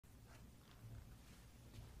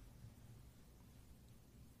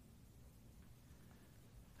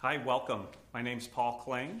Hi, welcome. My name's Paul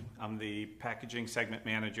Kling. I'm the Packaging Segment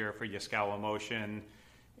Manager for Yaskawa Motion,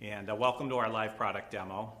 and welcome to our live product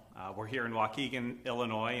demo. We're here in Waukegan,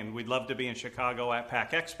 Illinois, and we'd love to be in Chicago at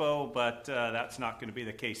Pack Expo, but that's not going to be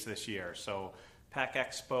the case this year. So Pack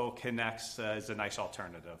Expo Connects is a nice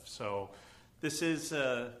alternative. So this is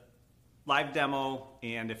a live demo,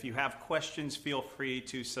 and if you have questions, feel free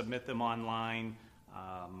to submit them online.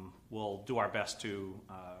 We'll do our best to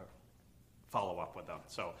follow up with them.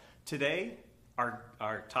 So today,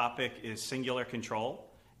 our topic is singular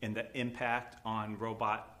control and the impact on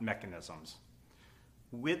robot mechanisms.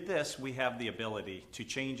 With this, we have the ability to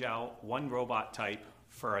change out one robot type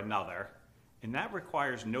for another, and that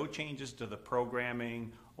requires no changes to the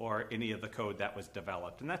programming or any of the code that was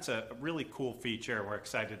developed. And that's a really cool feature. We're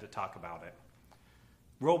excited to talk about it.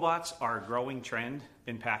 Robots are a growing trend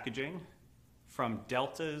in packaging, from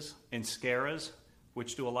deltas and scaras,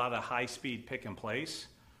 which do a lot of high-speed pick and place,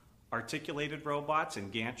 articulated robots and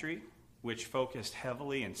gantry, which focused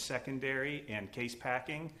heavily in secondary and case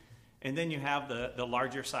packing, and then you have the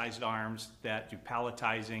larger sized arms that do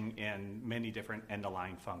palletizing and many different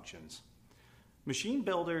end-of-line functions. Machine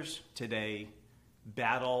builders today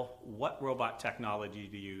battle what robot technology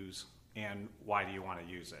to use and why do you want to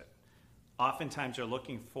use it. Oftentimes they're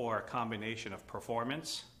looking for a combination of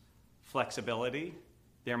performance, flexibility.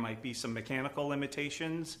 There might be some mechanical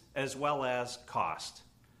limitations as well as cost.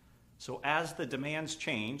 So as the demands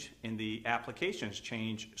change and the applications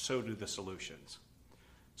change, so do the solutions.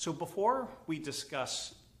 So before we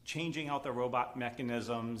discuss changing out the robot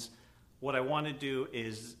mechanisms, what I want to do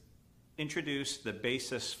is introduce the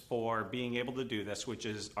basis for being able to do this, which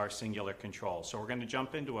is our singular control. So we're going to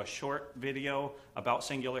jump into a short video about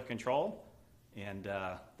singular control, and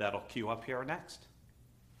that'll queue up here next.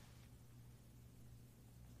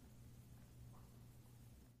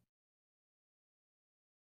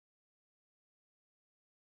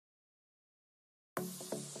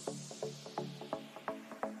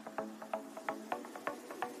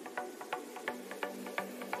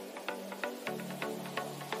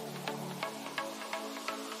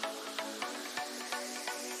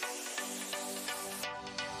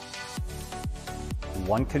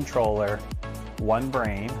 One controller, one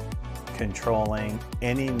brain, controlling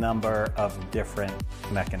any number of different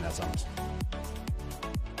mechanisms.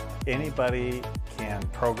 Anybody can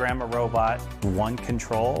program a robot, one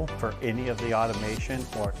control for any of the automation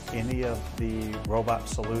or any of the robot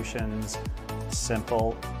solutions.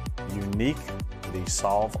 Simple, unique, the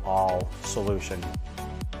solve-all solution.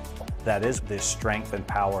 That is the strength and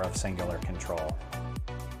power of singular control.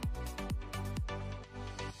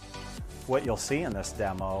 What you'll see in this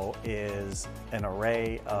demo is an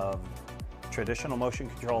array of traditional motion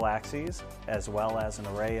control axes as well as an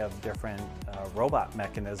array of different robot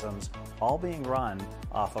mechanisms, all being run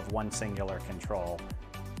off of one singular control.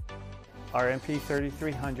 Our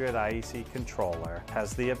MP3300 IEC controller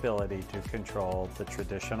has the ability to control the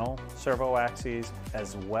traditional servo axes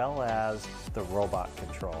as well as the robot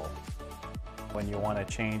control. When you want to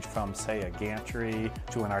change from, say, a gantry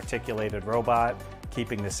to an articulated robot,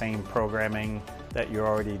 keeping the same programming that you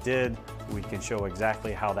already did, we can show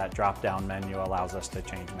exactly how that drop-down menu allows us to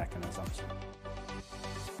change mechanisms.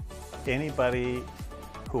 Anybody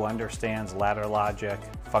who understands ladder logic,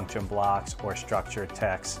 function blocks, or structured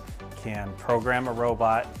text can program a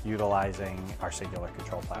robot utilizing our singular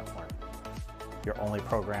control platform. You're only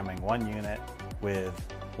programming one unit with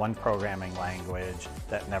one programming language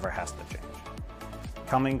that never has to change.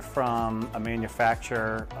 Coming from a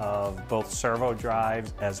manufacturer of both servo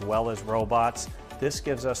drives as well as robots, this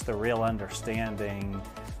gives us the real understanding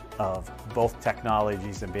of both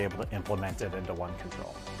technologies and be able to implement it into one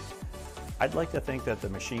control. I'd like to think that the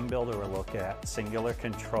machine builder will look at singular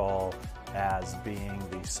control as being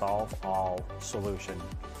the solve-all solution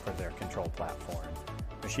for their control platform.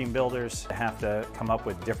 Machine builders have to come up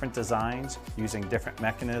with different designs using different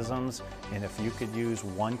mechanisms, and if you could use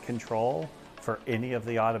one control for any of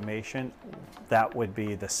the automation, that would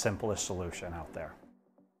be the simplest solution out there.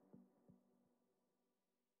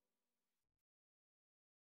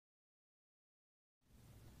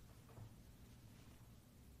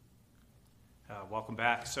 Welcome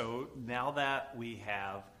back. So now that we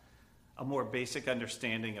have a more basic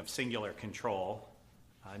understanding of singular control,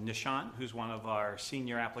 Nishant, who's one of our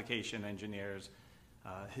senior application engineers,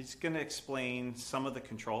 he's going to explain some of the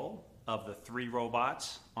control of the three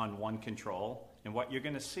robots on one control. And what you're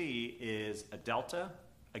going to see is a delta,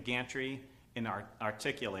 a gantry, and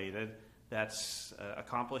articulated that's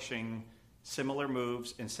accomplishing similar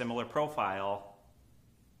moves and similar profile,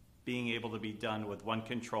 being able to be done with one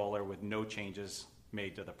controller with no changes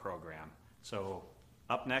made to the program. So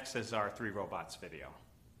Up next is our 3 robots video.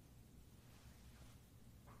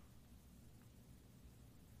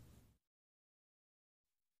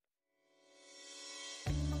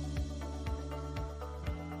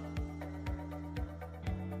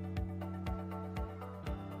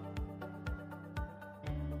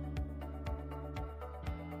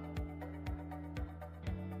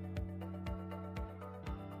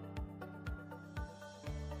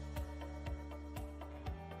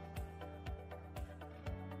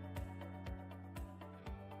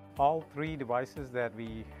 All 3 devices that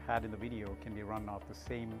we had in the video can be run off the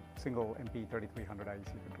same single MP3300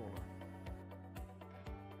 IEC controller.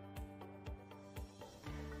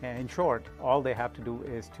 And in short, all they have to do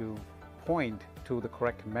is to point to the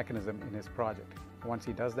correct mechanism in his project. Once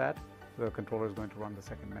he does that, the controller is going to run the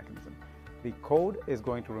second mechanism. The code is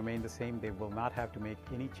going to remain the same. They will not have to make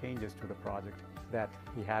any changes to the project that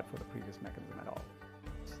he had for the previous mechanism at all.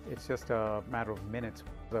 It's just a matter of minutes.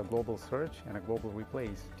 A global search and a global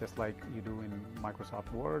replace, just like you do in Microsoft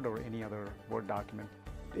Word or any other Word document.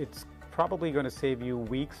 It's probably going to save you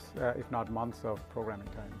weeks, if not months, of programming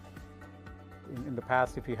time. In the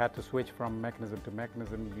past, if you had to switch from mechanism to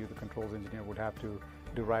mechanism, you, the controls engineer, would have to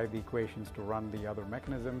derive the equations to run the other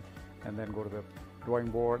mechanism and then go to the drawing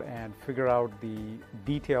board and figure out the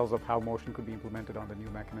details of how motion could be implemented on the new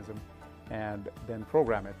mechanism and then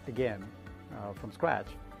program it again from scratch.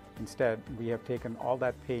 Instead, we have taken all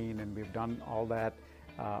that pain and we've done all that,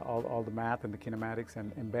 all the math and the kinematics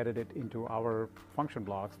and embedded it into our function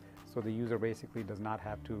blocks, so the user basically does not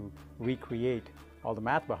have to recreate all the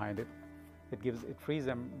math behind it. It frees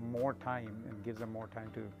them more time and gives them more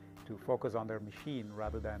time to focus on their machine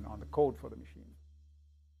rather than on the code for the machine.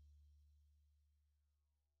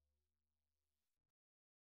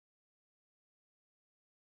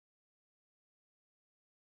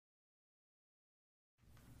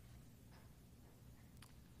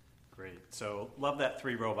 Great. So love that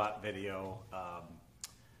 3 robot video.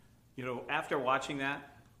 After watching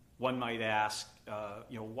that, one might ask,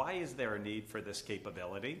 why is there a need for this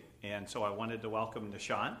capability? And so I wanted to welcome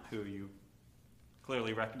Nishant, who you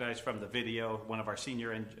clearly recognize from the video, one of our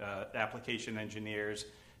senior application engineers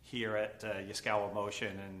here at Yaskawa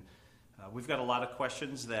Motion. And we've got a lot of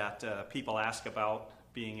questions that people ask about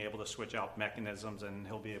being able to switch out mechanisms, and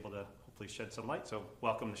he'll be able to hopefully shed some light. So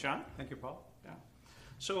welcome, Nishant. Thank you, Paul. Yeah.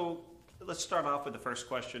 So let's start off with the first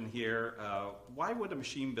question here. Why would a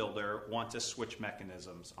machine builder want to switch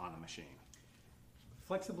mechanisms on a machine?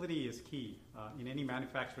 Flexibility is key. In any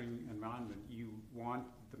manufacturing environment, you want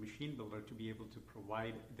the machine builder to be able to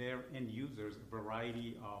provide their end users a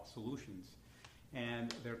variety of solutions.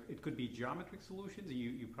 And it could be geometric solutions.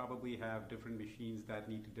 You probably have different machines that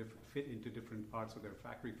need to fit into different parts of their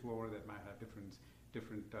factory floor that might have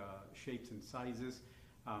different shapes and sizes.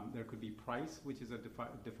 There could be price, which is a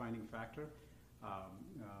defining factor.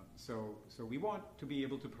 So we want to be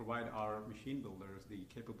able to provide our machine builders the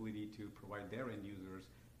capability to provide their end users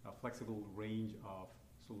a flexible range of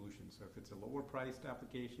solutions. So if it's a lower priced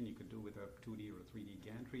application, you could do with a 2D or a 3D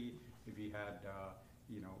gantry. If you had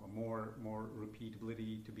a more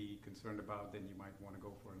repeatability to be concerned about, then you might want to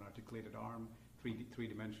go for an articulated arm,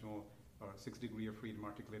 three-dimensional or 6-degree of freedom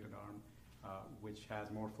articulated arm. Which has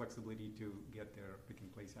more flexibility to get their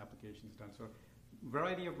pick-and-place applications done. So,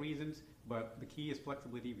 variety of reasons, but the key is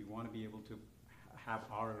flexibility. We want to be able to have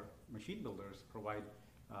our machine builders provide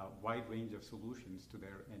a wide range of solutions to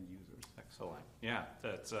their end users. Excellent. Yeah,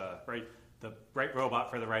 that's the right robot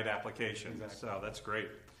for the right application. Exactly. So that's great.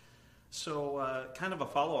 So kind of a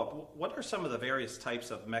follow-up, what are some of the various types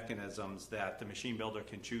of mechanisms that the machine builder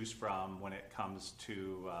can choose from when it comes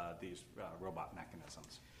to these robot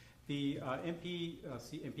mechanisms? The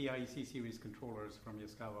MPIEC series controllers from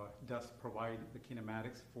Yaskawa does provide the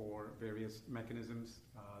kinematics for various mechanisms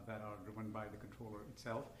that are driven by the controller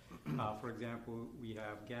itself. For example, we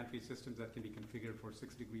have gantry systems that can be configured for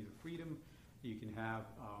 6 degrees of freedom. You can have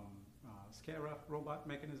SCARA robot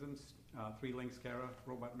mechanisms, 3-link SCARA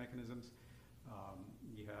robot mechanisms.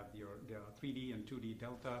 You have your 3D and 2D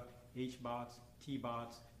delta, H-bots,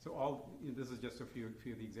 T-bots. So this is just a few of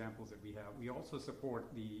the examples that we have. We also support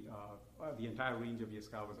the entire range of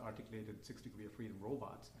Yaskawa's articulated 6-degree of freedom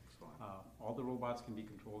robots. Excellent. All the robots can be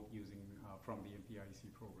controlled using from the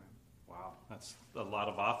MPIEC program. Wow, that's a lot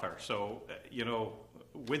of offer. So,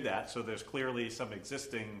 with that, so there's clearly some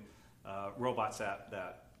existing robots that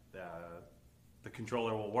the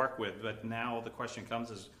controller will work with, but now the question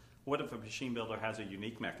comes is, what if a machine builder has a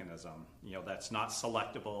unique mechanism, that's not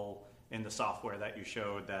selectable in the software that you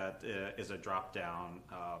showed that is a drop-down?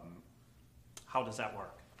 How does that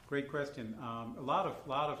work? Great question. A lot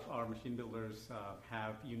of our machine builders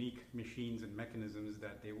have unique machines and mechanisms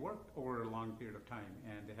that they work over a long period of time,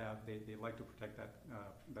 and they like to protect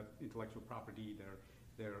that intellectual property.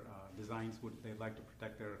 Their designs they like to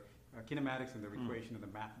protect their kinematics and their equation and the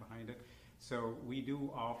math behind it. So we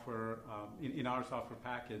do offer in our software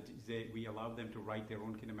package, we allow them to write their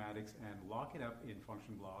own kinematics and lock it up in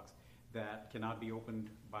function blocks that cannot be opened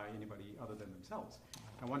by anybody other than themselves.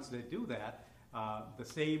 And once they do that, the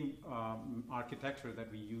same architecture that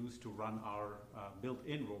we use to run our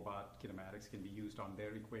built-in robot kinematics can be used on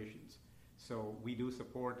their equations. So we do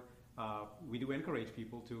support, we do encourage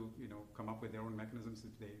people to come up with their own mechanisms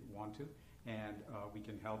if they want to, and we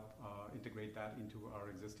can help integrate that into our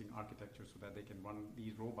existing architecture so that they can run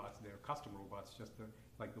these robots, their custom robots, just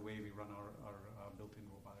like the way we run our built-in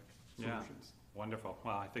robotic solutions. Yeah, wonderful.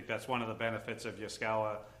 Well, I think that's one of the benefits of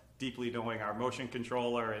Yaskawa, deeply knowing our motion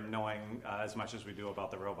controller and knowing as much as we do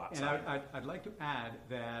about the robot side. And I'd like to add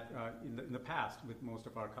that in the past, with most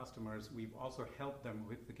of our customers, we've also helped them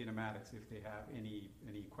with the kinematics if they have any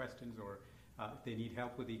questions or if they need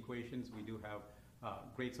help with the equations. We do have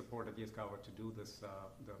great support at Yaskawa to do this,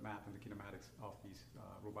 the math and the kinematics of these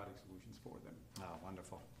robotic solutions for them. Oh,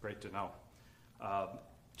 wonderful. Great to know.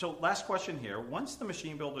 So last question here. Once the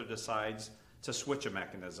machine builder decides to switch a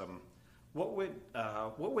mechanism, what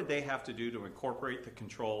would they have to do to incorporate the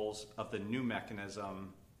controls of the new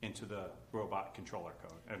mechanism into the robot controller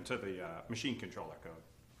code, into the machine controller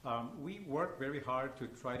code? We work very hard to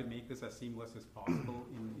try to make this as seamless as possible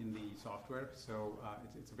in the software. So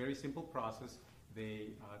it's a very simple process.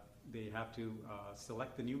 They have to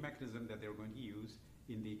select the new mechanism that they're going to use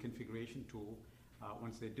in the configuration tool.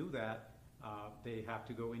 Once they do that, they have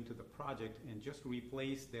to go into the project and just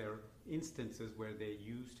replace their instances where they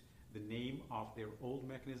used the name of their old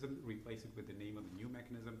mechanism, replace it with the name of the new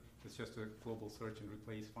mechanism. It's just a global search and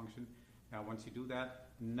replace function. Now, once you do that,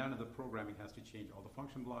 none of the programming has to change. All the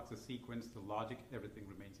function blocks, the sequence, the logic, everything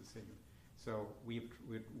remains the same. So we've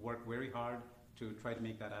worked very hard to try to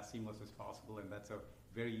make that as seamless as possible, and that's a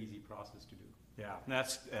very easy process to do. Yeah, and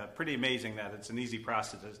that's pretty amazing that it's an easy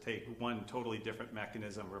process to take one totally different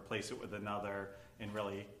mechanism, replace it with another, and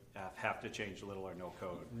really have to change little or no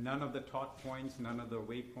code. None of the taught points, none of the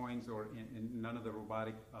waypoints, or none of the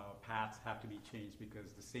robotic paths have to be changed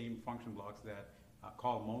because the same function blocks that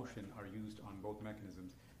call motion are used on both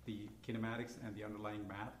mechanisms. The kinematics and the underlying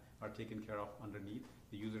math are taken care of underneath.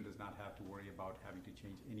 The user does not have to worry about having to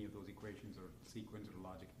change any of those equations or sequence or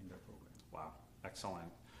logic in their program. Wow,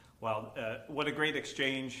 excellent. Well, what a great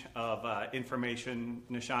exchange of information.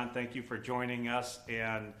 Nishant, thank you for joining us,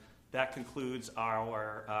 and that concludes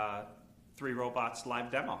our 3 Robots live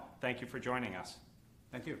demo. Thank you for joining us.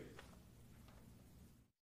 Thank you.